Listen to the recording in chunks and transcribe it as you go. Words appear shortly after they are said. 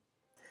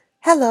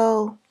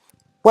Hello,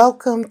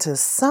 welcome to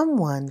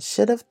Someone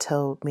Should Have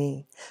Told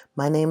Me.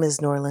 My name is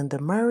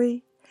Norlinda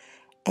Murray,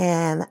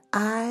 and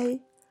I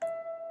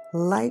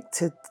like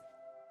to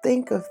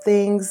think of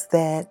things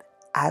that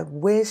I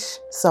wish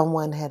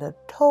someone had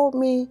told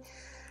me.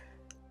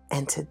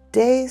 And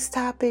today's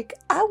topic,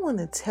 I want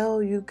to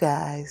tell you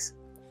guys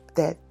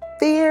that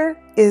fear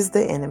is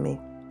the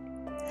enemy.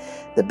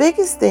 The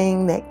biggest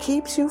thing that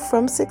keeps you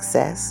from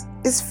success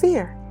is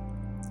fear.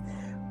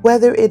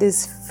 Whether it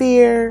is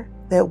fear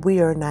that we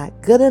are not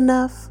good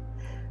enough,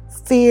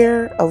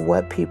 fear of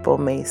what people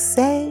may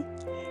say,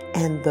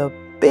 and the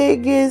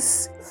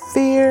biggest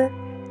fear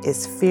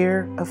is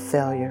fear of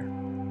failure.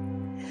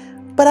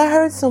 But I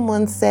heard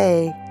someone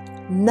say,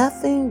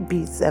 nothing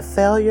beats a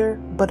failure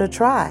but a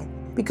try,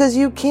 because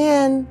you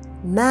can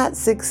not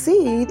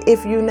succeed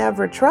if you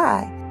never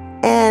try.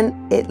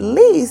 And at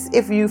least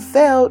if you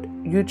failed,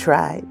 you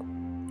tried.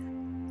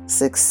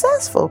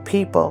 Successful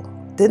people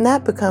did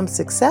not become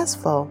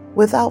successful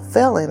without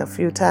failing a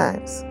few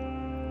times.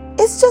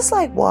 It's just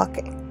like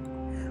walking.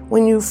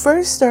 When you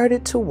first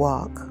started to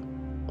walk,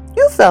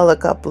 you fell a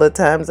couple of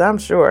times, I'm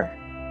sure.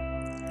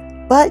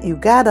 But you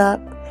got up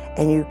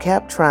and you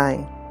kept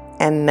trying.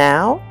 And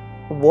now,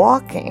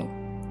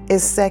 walking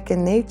is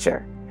second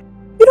nature.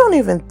 You don't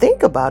even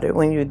think about it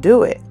when you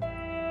do it.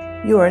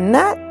 You are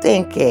not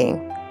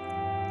thinking,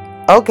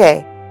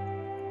 okay,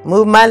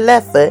 move my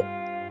left foot.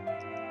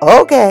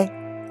 Okay,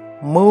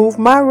 move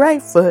my right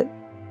foot.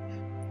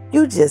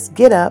 You just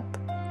get up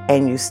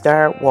and you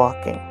start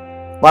walking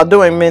while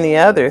doing many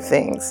other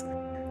things,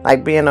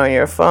 like being on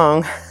your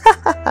phone,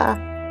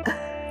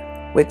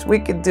 which we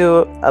could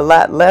do a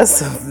lot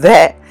less of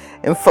that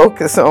and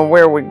focus on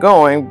where we're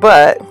going.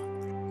 But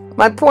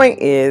my point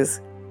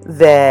is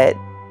that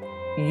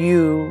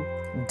you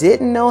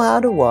didn't know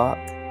how to walk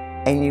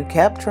and you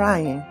kept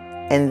trying,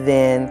 and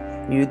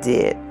then you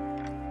did,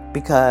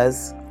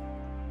 because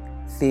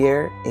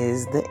fear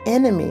is the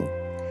enemy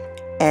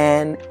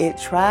and it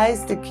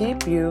tries to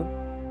keep you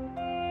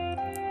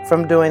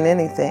from doing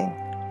anything.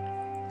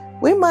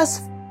 We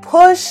must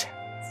push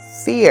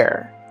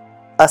fear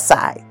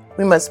aside.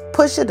 We must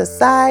push it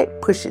aside,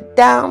 push it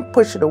down,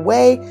 push it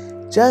away.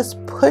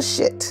 Just push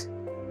it.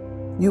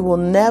 You will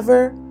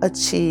never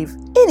achieve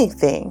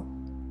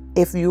anything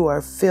if you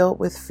are filled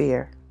with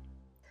fear.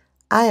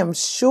 I am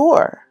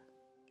sure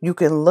you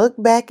can look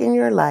back in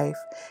your life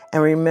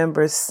and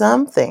remember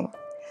something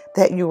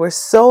that you were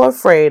so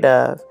afraid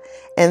of,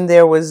 and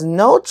there was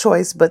no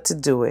choice but to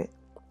do it.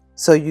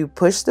 So you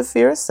pushed the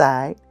fear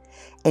aside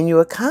and you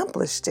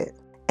accomplished it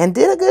and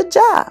did a good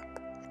job.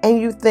 And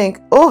you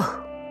think,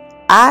 oh,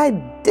 I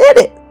did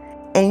it.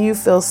 And you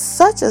feel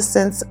such a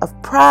sense of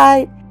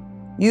pride.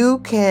 You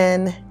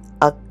can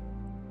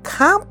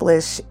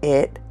accomplish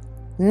it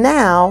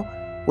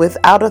now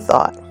without a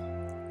thought.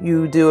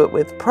 You do it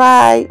with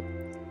pride.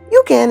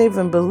 You can't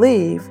even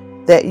believe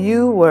that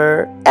you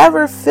were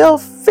ever feel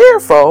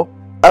fearful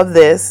of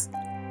this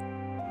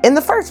in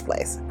the first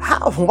place.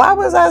 Why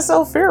was I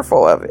so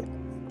fearful of it?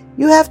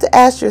 You have to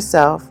ask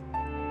yourself,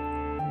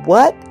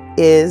 what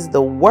is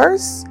the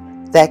worst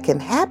that can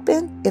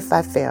happen if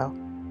I fail?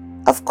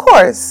 Of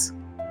course,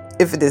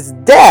 if it is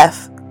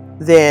death,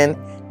 then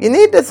you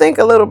need to think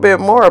a little bit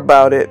more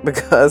about it,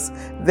 because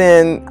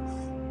then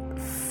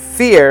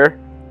fear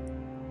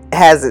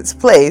has its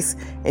place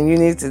and you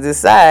need to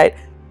decide,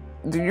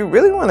 do you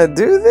really want to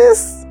do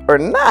this or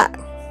not?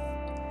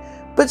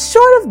 But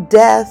short of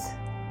death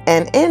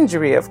and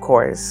injury, of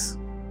course,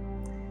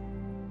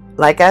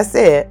 like I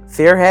said,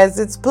 fear has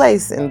its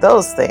place in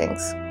those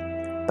things.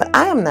 But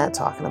I am not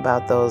talking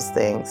about those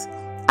things.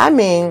 I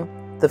mean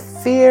the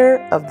fear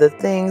of the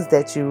things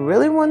that you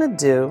really want to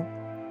do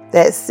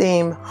that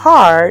seem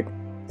hard,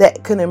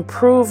 that can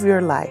improve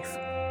your life.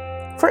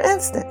 For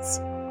instance,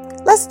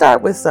 let's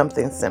start with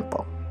something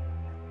simple.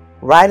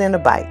 Riding a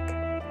bike.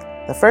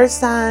 The first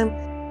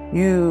time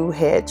you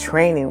had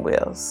training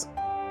wheels.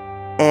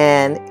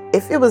 And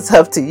if it was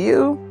up to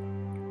you,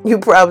 you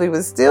probably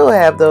would still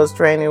have those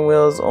training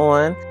wheels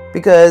on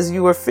because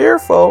you were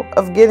fearful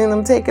of getting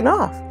them taken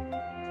off.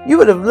 You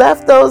would have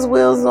left those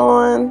wheels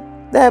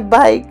on that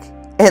bike,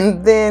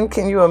 and then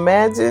can you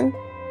imagine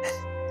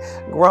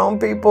grown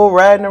people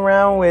riding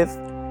around with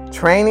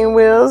training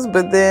wheels?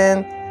 But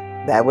then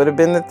that would have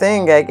been the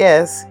thing, I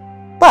guess.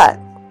 But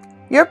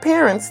your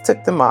parents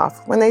took them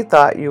off when they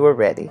thought you were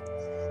ready.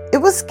 It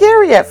was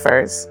scary at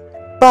first,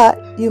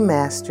 but you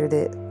mastered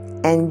it,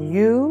 and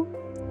you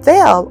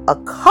fell a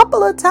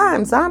couple of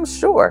times, I'm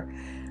sure.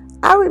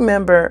 I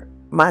remember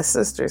my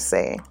sister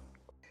saying,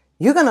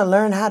 you're going to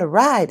learn how to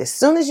ride as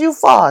soon as you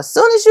fall. As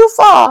soon as you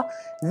fall,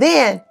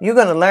 then you're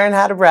going to learn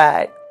how to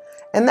ride.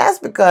 And that's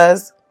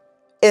because,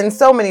 in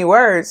so many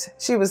words,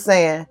 she was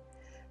saying,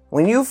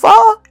 when you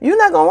fall, you're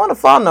not going to want to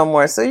fall no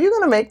more. So you're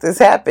going to make this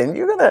happen.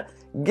 You're going to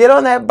get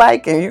on that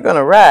bike and you're going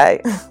to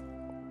ride.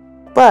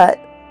 But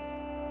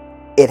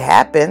it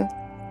happened.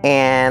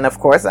 And of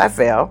course I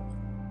fell.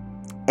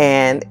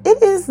 And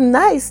it is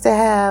nice to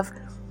have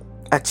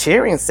a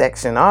cheering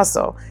section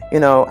also. You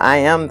know, I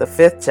am the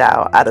fifth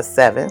child out of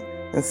 7.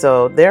 And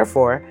so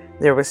therefore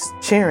there was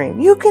cheering.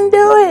 You can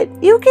do it.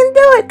 You can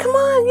do it. Come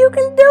on, you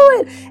can do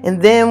it.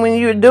 And then when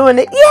you're doing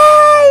it,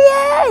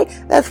 yay,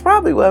 yay. That's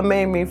probably what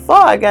made me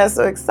fall. I got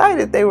so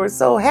excited. They were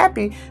so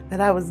happy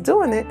that I was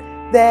doing it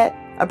that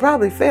I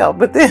probably fell.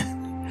 But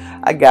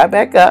then I got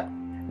back up,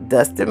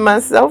 dusted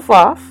myself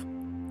off.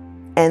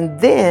 And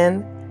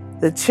then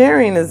the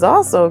cheering is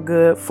also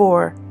good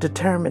for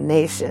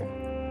determination.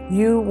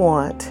 You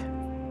want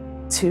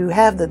to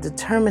have the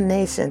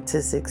determination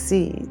to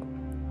succeed.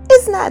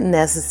 It's not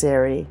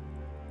necessary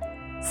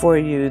for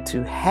you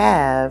to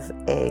have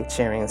a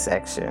cheering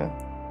section,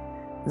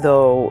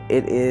 though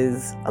it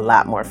is a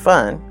lot more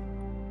fun.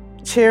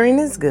 Cheering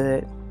is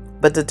good,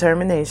 but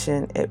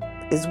determination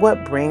is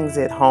what brings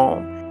it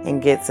home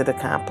and gets it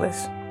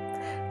accomplished.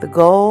 The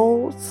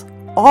goals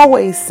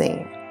always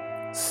seem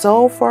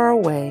so far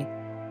away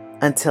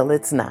until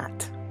it's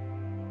not.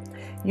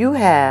 You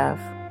have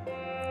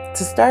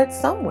to start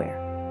somewhere.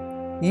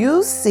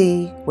 You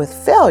see, with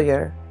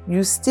failure,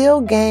 you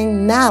still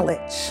gain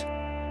knowledge.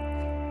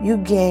 You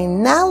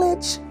gain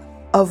knowledge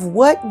of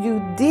what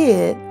you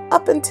did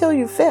up until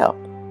you failed.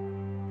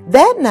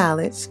 That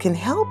knowledge can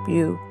help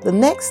you the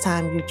next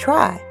time you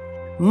try.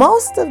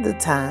 Most of the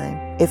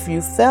time, if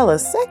you fail a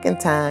second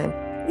time,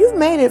 you've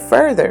made it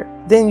further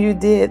than you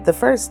did the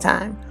first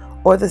time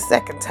or the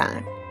second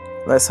time.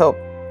 Let's hope.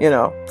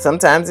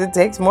 Sometimes it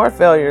takes more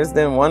failures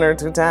than 1 or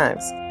 2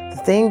 times.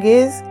 The thing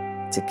is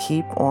to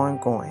keep on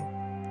going.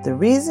 The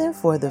reason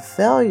for the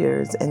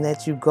failures and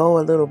that you go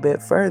a little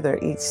bit further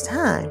each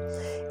time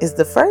is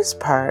the first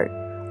part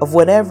of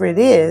whatever it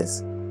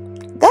is,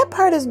 that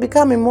part is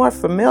becoming more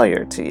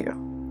familiar to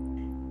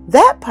you.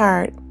 That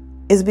part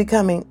is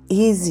becoming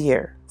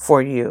easier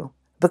for you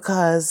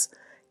because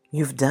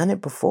you've done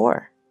it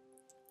before.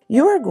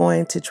 You are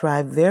going to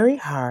try very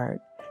hard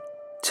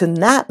to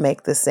not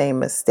make the same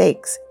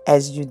mistakes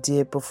as you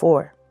did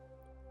before.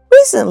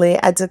 Recently,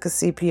 I took a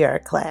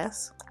CPR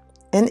class,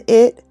 and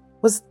it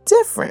was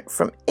different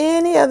from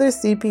any other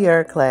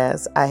CPR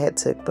class I had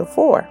took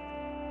before.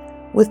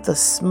 With the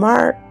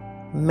SMART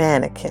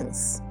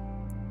mannequins.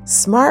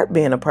 SMART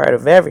being a part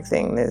of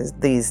everything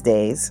these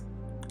days.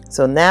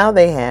 So now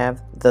they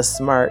have the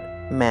SMART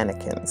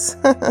mannequins.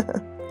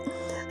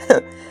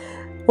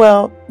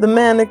 Well, the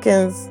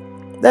mannequins,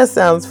 that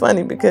sounds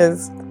funny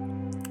because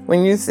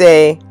when you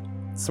say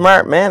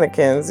SMART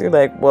mannequins, you're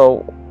like, well,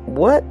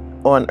 what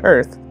on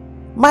earth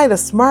might a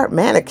SMART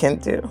mannequin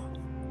do?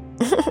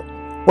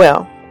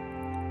 Well,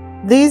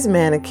 these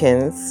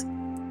mannequins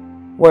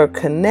were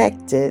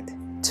connected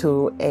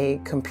to a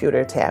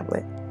computer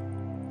tablet.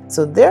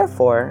 So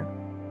therefore,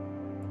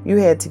 you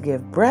had to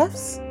give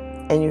breaths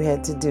and you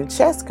had to do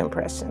chest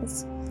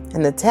compressions.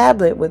 And the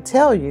tablet would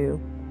tell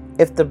you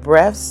if the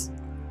breaths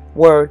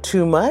were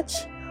too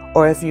much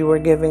or if you were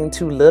giving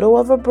too little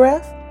of a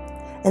breath.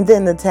 And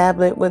then the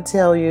tablet would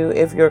tell you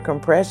if your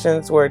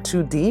compressions were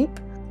too deep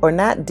or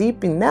not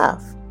deep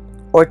enough,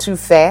 or too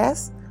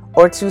fast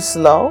or too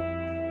slow.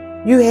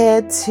 You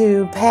had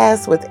to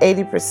pass with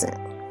 80%.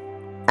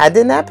 I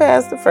did not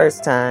pass the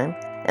first time,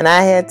 and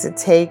I had to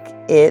take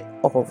it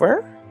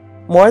over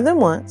more than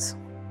once.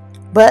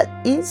 But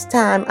each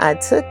time I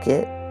took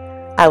it,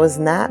 I was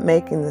not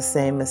making the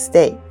same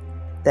mistake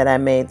that I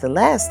made the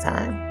last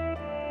time.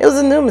 It was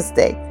a new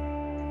mistake.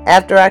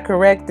 After I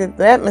corrected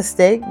that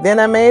mistake, then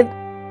I made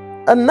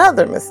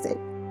another mistake.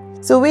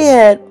 So we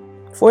had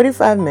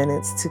 45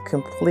 minutes to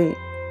complete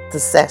the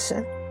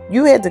session.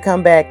 You had to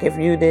come back if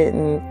you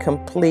didn't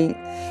complete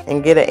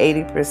and get an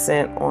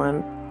 80%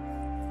 on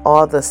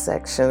all the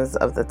sections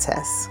of the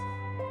test.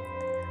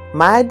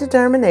 My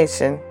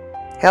determination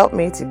helped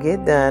me to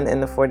get done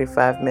in the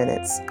 45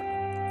 minutes.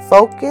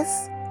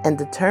 Focus and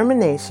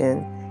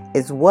determination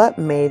is what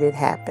made it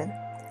happen.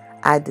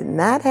 I did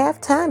not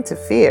have time to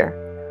fear,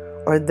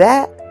 or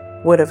that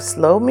would have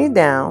slowed me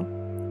down.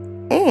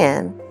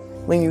 And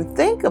when you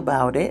think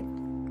about it,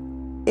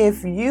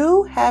 if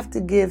you have to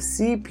give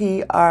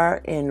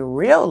CPR in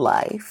real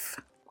life,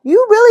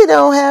 you really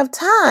don't have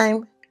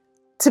time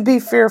to be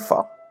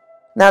fearful.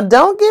 Now,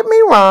 don't get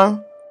me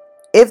wrong.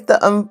 If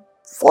the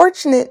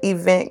unfortunate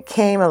event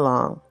came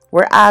along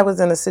where I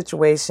was in a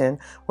situation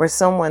where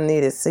someone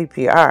needed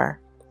CPR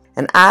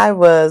and I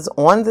was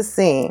on the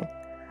scene,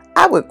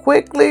 I would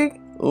quickly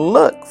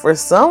look for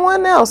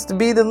someone else to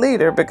be the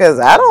leader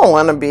because I don't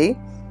want to be.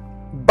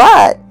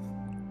 But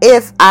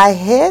if I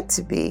had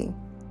to be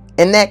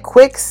in that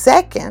quick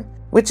second,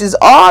 which is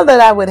all that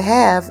I would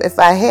have if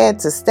I had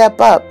to step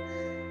up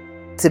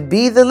to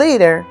be the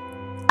leader,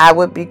 I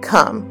would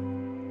become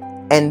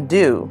and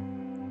do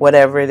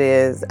whatever it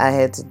is I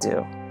had to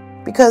do.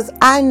 Because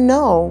I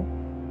know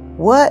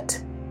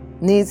what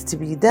needs to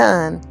be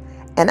done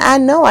and I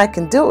know I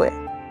can do it.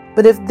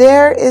 But if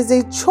there is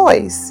a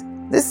choice,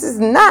 this is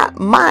not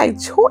my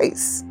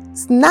choice.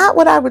 It's not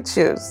what I would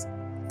choose.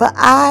 But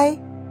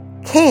I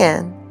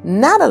can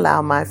not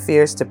allow my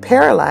fears to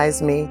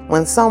paralyze me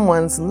when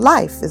someone's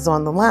life is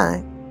on the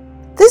line.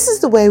 This is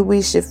the way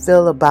we should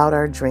feel about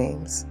our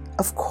dreams.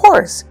 Of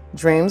course,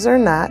 dreams are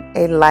not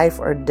a life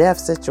or death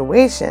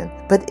situation,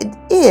 but it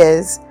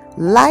is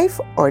life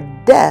or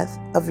death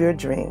of your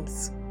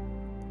dreams.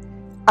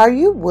 Are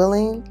you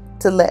willing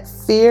to let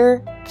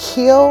fear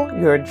kill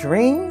your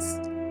dreams?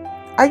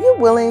 Are you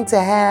willing to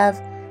have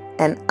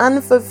an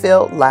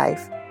unfulfilled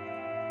life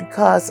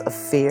because of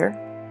fear?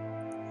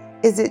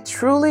 Is it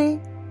truly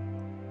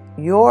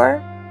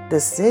your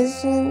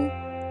decision?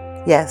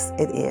 Yes,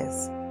 it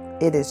is.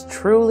 It is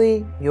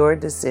truly your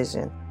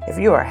decision. If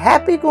you are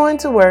happy going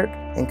to work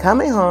and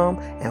coming home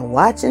and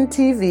watching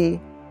TV,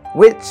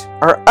 which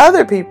are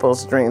other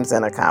people's dreams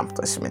and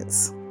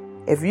accomplishments,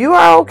 if you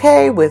are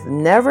okay with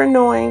never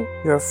knowing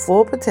your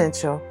full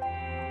potential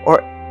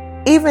or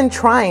even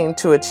trying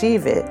to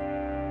achieve it,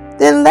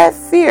 then let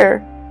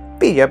fear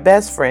be your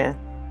best friend.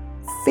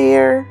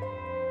 Fear,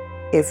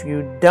 if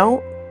you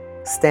don't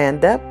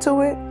stand up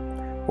to it,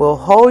 will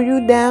hold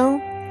you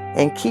down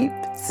and keep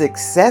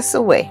success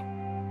away.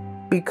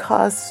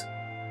 Because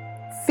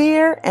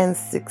fear and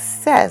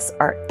success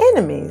are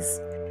enemies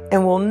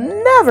and will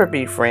never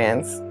be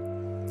friends.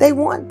 They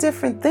want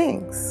different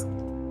things.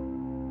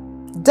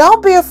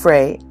 Don't be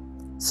afraid.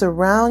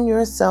 Surround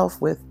yourself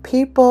with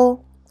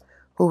people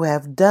who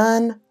have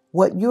done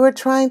what you are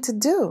trying to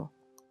do.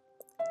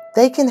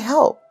 They can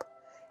help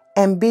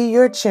and be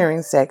your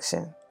cheering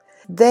section.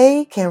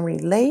 They can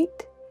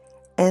relate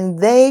and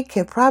they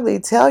can probably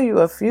tell you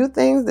a few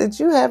things that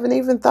you haven't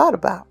even thought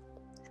about.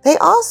 They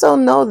also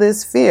know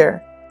this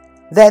fear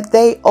that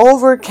they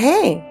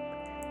overcame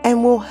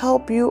and will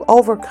help you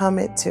overcome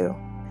it too,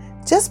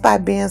 just by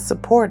being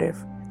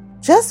supportive,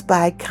 just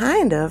by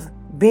kind of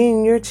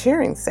being your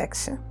cheering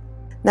section.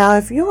 Now,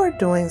 if you are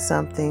doing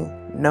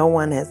something no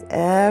one has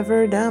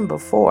ever done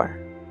before,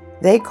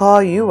 they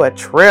call you a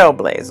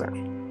trailblazer,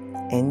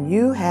 and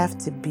you have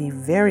to be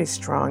very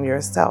strong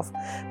yourself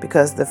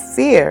because the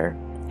fear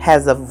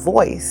has a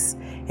voice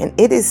and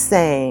it is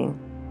saying,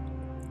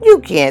 you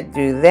can't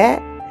do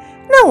that.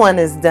 No one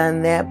has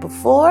done that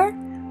before.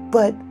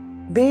 But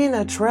being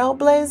a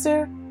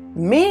trailblazer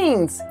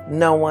means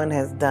no one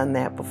has done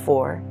that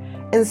before.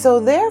 And so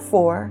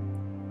therefore,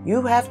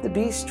 you have to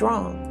be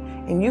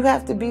strong and you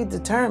have to be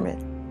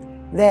determined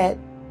that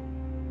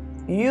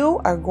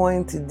you are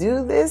going to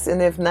do this.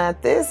 And if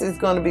not this, it's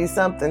going to be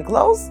something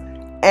close.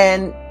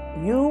 And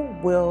you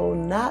will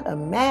not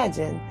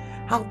imagine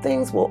how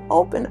things will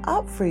open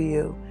up for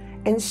you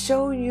and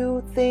show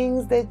you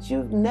things that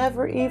you've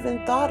never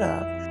even thought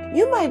of.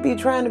 You might be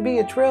trying to be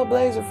a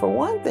trailblazer for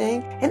one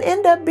thing and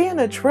end up being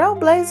a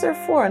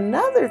trailblazer for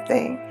another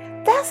thing.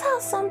 That's how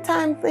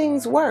sometimes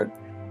things work.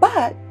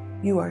 But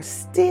you are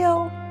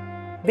still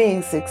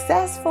being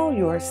successful.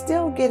 You are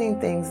still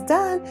getting things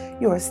done.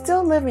 You are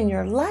still living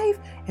your life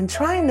and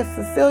trying to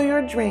fulfill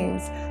your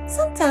dreams.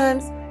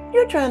 Sometimes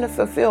you're trying to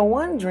fulfill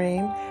one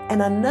dream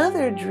and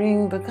another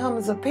dream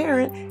becomes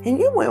apparent and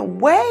you went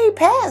way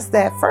past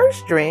that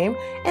first dream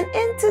and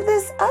into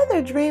this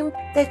other dream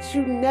that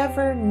you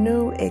never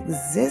knew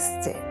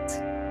existed.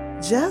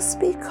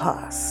 Just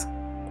because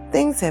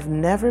things have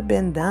never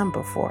been done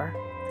before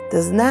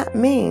does not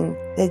mean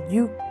that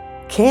you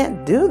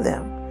can't do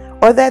them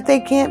or that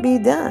they can't be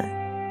done.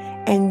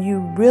 And you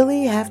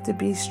really have to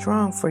be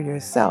strong for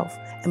yourself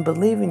and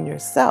believe in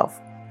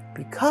yourself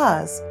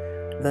because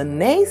the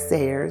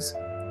naysayers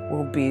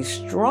will be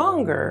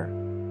stronger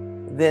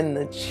than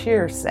the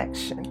cheer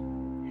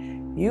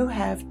section. You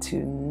have to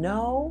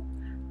know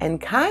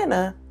and kind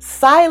of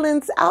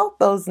silence out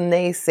those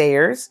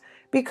naysayers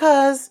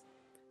because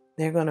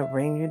they're going to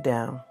bring you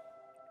down.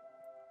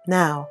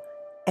 Now,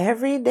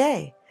 every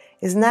day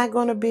is not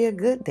going to be a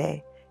good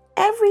day.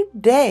 Every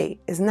day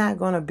is not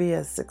going to be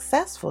a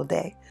successful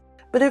day.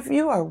 But if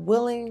you are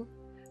willing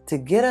to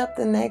get up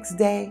the next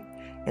day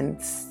and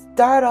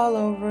start all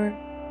over,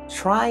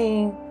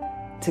 trying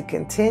to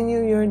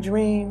continue your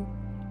dream,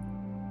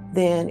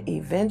 then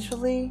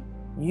eventually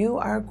you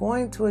are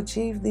going to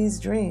achieve these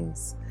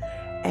dreams.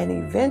 And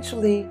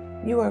eventually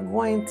you are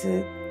going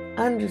to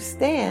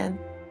understand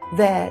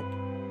that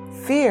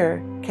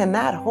fear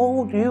cannot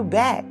hold you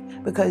back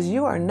because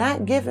you are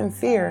not giving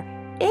fear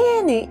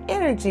any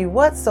energy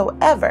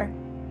whatsoever.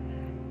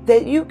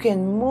 That you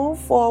can move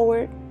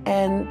forward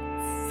and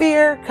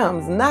fear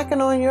comes knocking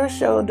on your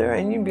shoulder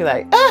and you be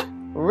like,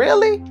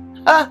 really?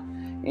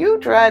 You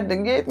tried to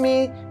get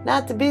me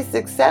not to be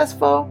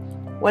successful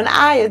when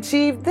I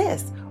achieved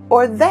this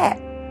or that.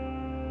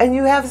 And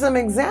you have some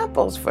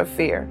examples for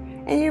fear.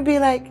 And you'd be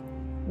like,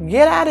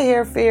 get out of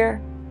here,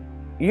 fear.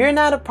 You're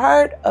not a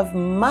part of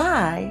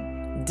my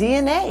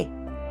DNA.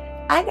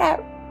 I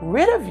got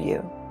rid of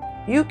you.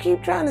 You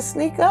keep trying to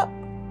sneak up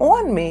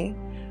on me,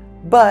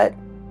 but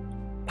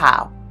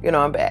pow,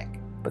 I'm back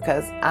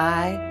because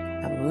I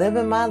am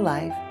living my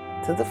life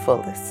to the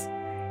fullest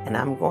and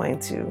I'm going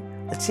to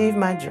achieve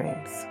my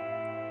dreams.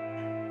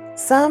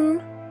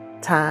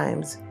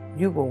 Sometimes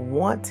you will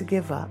want to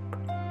give up.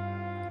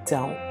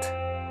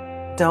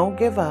 Don't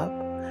give up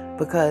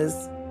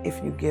because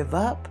if you give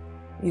up,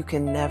 you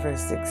can never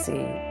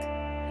succeed.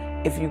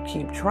 If you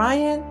keep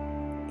trying,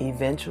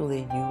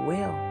 eventually you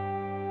will.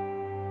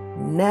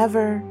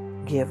 Never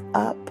give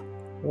up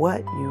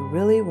what you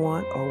really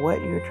want or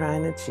what you're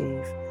trying to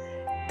achieve.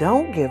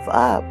 Don't give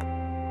up.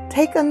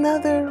 Take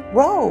another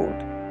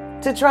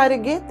road to try to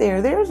get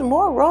there. There's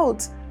more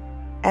roads,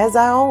 as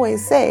I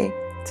always say,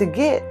 to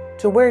get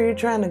to where you're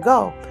trying to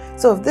go.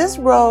 So if this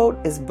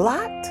road is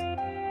blocked,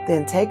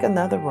 then take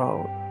another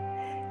road.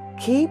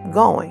 Keep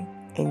going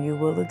and you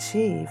will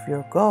achieve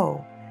your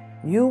goal.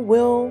 You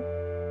will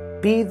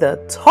be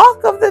the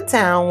talk of the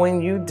town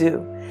when you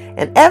do.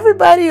 And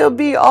everybody will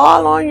be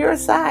all on your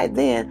side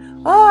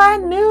then. Oh, I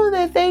knew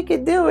that they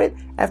could do it,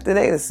 after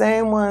they the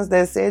same ones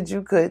that said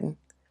you couldn't.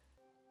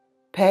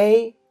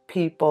 Pay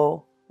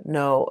people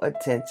no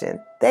attention.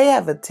 They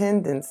have a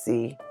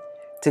tendency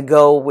to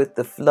go with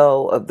the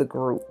flow of the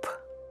group.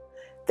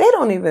 They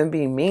don't even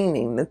be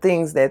meaning the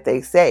things that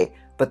they say,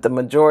 but the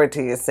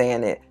majority is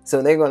saying it,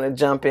 so they're going to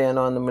jump in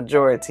on the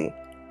majority.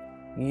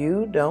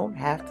 You don't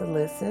have to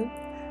listen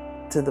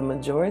to the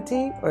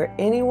majority or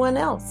anyone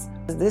else.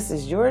 This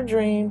is your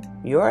dream,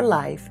 your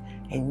life,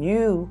 and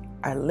you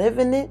are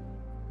living it,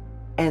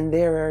 and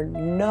there are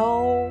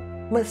no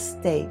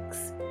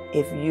mistakes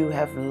if you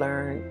have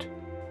learned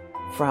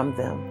from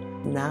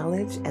them.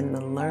 Knowledge and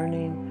the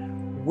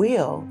learning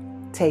will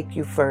take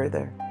you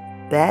further.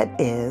 That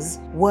is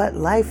what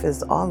life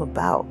is all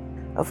about.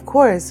 Of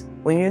course,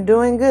 when you're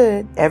doing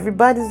good,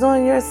 everybody's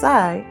on your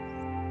side.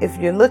 If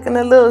you're looking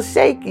a little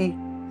shaky,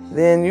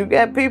 then you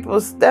got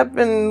people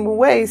stepping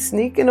away,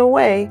 sneaking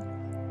away.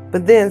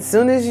 But then as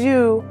soon as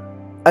you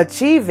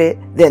achieve it,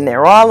 then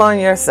they're all on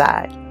your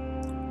side.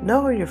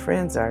 Know who your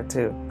friends are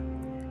too.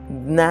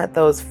 Not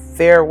those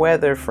fair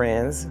weather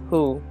friends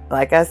who,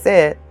 like I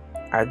said,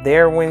 are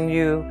there when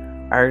you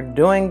are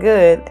doing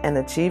good and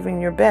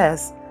achieving your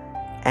best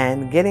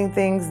and getting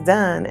things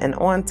done and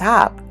on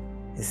top.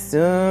 As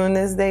soon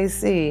as they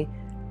see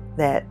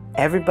that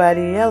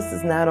everybody else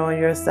is not on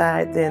your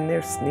side, then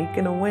they're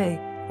sneaking away.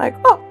 Like,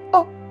 oh,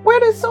 where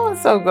did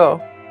so-and-so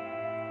go?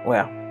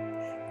 Well,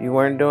 you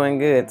weren't doing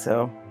good,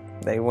 so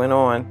they went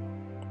on.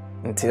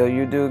 Until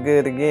you do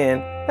good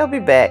again, they'll be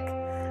back.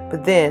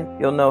 But then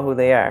you'll know who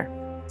they are.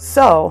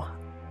 So,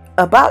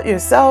 about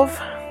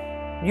yourself,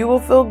 you will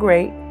feel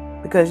great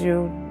because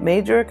you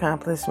made your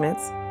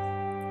accomplishments,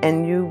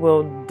 and you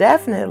will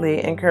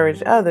definitely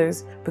encourage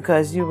others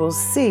because you will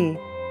see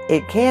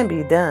it can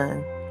be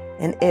done.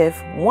 And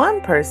if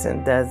one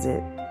person does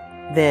it,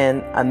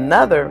 then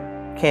another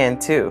can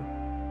too.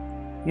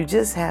 You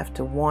just have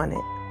to want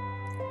it.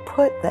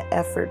 Put the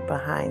effort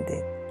behind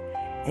it,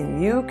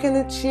 and you can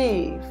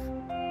achieve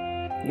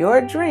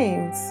your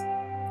dreams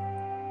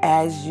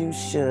as you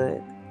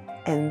should.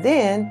 And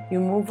then you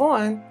move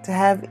on to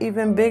have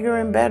even bigger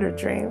and better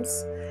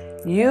dreams.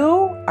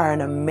 You are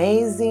an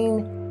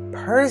amazing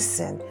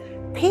person.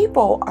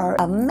 People are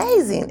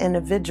amazing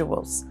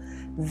individuals.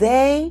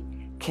 They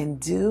can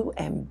do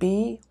and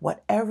be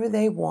whatever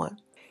they want.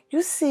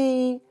 You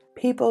see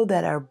people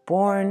that are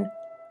born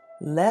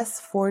less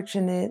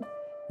fortunate,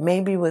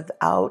 maybe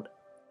without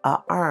an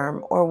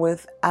arm or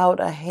without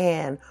a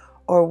hand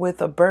or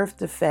with a birth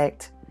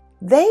defect.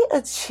 They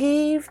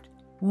achieved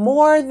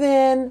more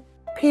than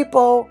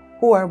people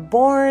who are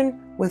born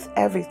with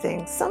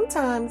everything.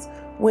 Sometimes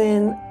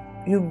when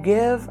you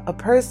give a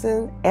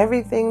person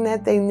everything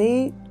that they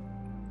need,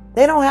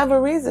 they don't have a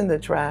reason to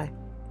try.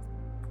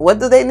 What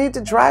do they need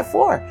to try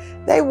for?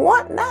 They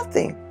want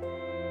nothing.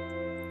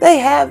 They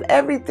have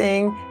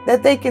everything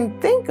that they can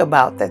think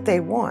about that they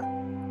want.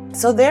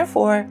 So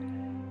therefore,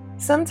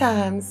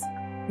 sometimes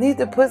need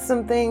to put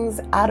some things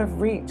out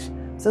of reach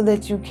so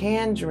that you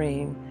can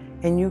dream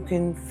and you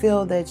can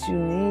feel that you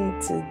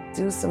need to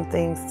do some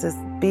things to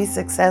be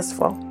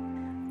successful.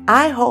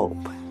 I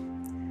hope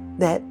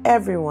that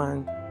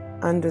everyone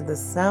under the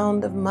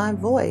sound of my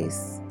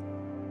voice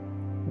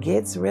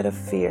gets rid of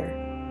fear,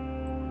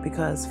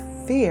 because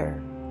fear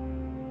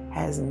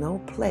has no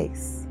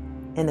place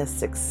in a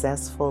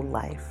successful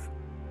life.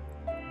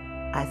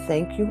 I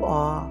thank you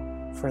all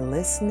for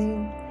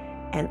listening,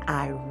 and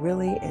I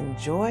really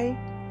enjoy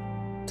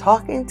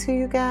talking to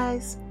you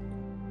guys.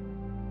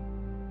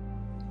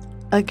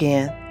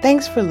 Again,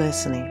 thanks for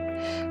listening.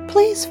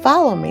 Please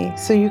follow me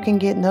so you can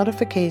get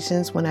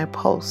notifications when I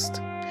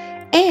post.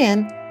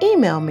 And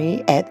email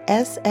me at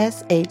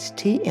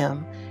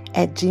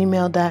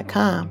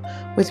ssshtm@gmail.com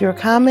with your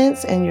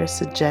comments and your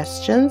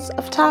suggestions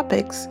of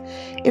topics.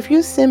 If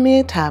you send me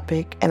a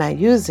topic and I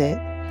use it,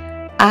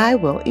 I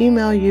will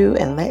email you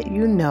and let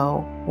you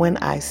know when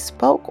I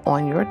spoke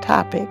on your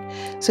topic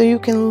so you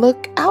can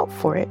look out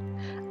for it.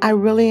 I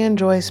really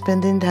enjoy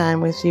spending time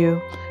with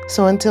you.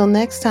 So until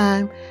next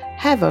time,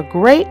 have a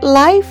great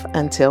life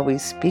until we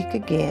speak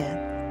again.